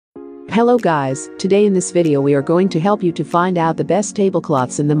Hello guys, today in this video we are going to help you to find out the best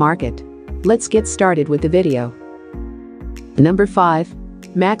tablecloths in the market. Let's get started with the video. Number 5.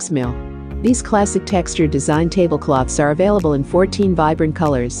 Maxmill. These classic textured design tablecloths are available in 14 vibrant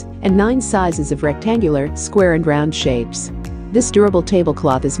colors and 9 sizes of rectangular, square and round shapes. This durable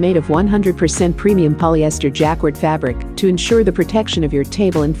tablecloth is made of 100% premium polyester jacquard fabric to ensure the protection of your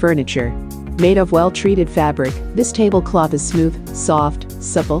table and furniture. Made of well-treated fabric, this tablecloth is smooth, soft,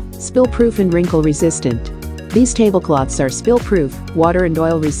 supple, spill-proof and wrinkle-resistant. These tablecloths are spill-proof, water and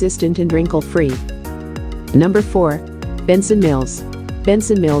oil-resistant and wrinkle-free. Number 4. Benson Mills.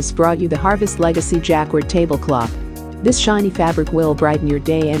 Benson Mills brought you the Harvest Legacy Jacquard Tablecloth. This shiny fabric will brighten your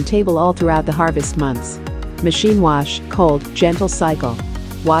day and table all throughout the harvest months. Machine wash, cold, gentle cycle.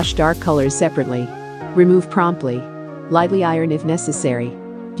 Wash dark colors separately. Remove promptly. Lightly iron if necessary.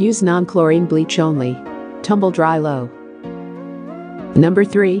 Use non-chlorine bleach only. Tumble dry low. Number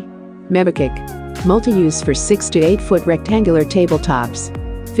 3. Mebakuk. Multi-use for 6 to 8 foot rectangular tabletops.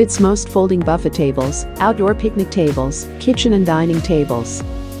 Fits most folding buffet tables, outdoor picnic tables, kitchen and dining tables.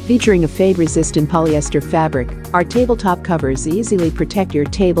 Featuring a fade-resistant polyester fabric, our tabletop covers easily protect your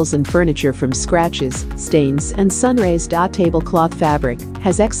tables and furniture from scratches, stains and sun rays. Tablecloth fabric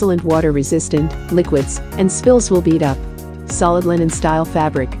has excellent water-resistant, liquids, and spills will beat up. Solid linen style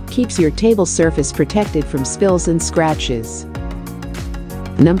fabric keeps your table surface protected from spills and scratches.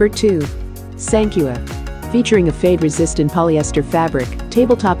 Number 2. Sancua. Featuring a fade-resistant polyester fabric,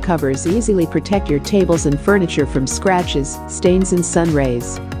 tabletop covers easily protect your tables and furniture from scratches, stains and sun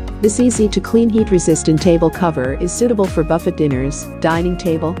rays. This easy-to-clean heat-resistant table cover is suitable for buffet dinners, dining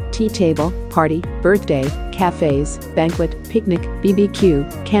table, tea table, party, birthday, cafes, banquet, picnic,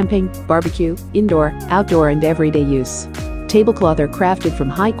 BBQ, camping, barbecue, indoor, outdoor and everyday use. Tablecloths are crafted from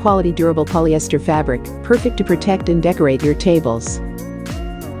high-quality durable polyester fabric, perfect to protect and decorate your tables.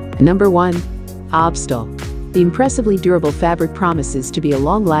 Number 1. Obstal. The impressively durable fabric promises to be a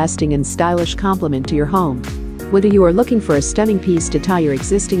long-lasting and stylish complement to your home. Whether you are looking for a stunning piece to tie your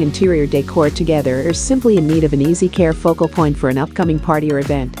existing interior decor together or simply in need of an easy care focal point for an upcoming party or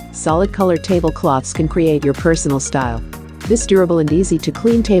event, solid color tablecloths can create your personal style. This durable and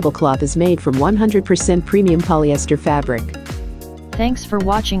easy-to-clean tablecloth is made from 100% premium polyester fabric. Thanks for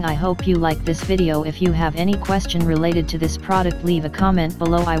watching. I hope you liked this video. If you have any question related to this product, leave a comment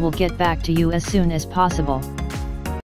below. I will get back to you as soon as possible.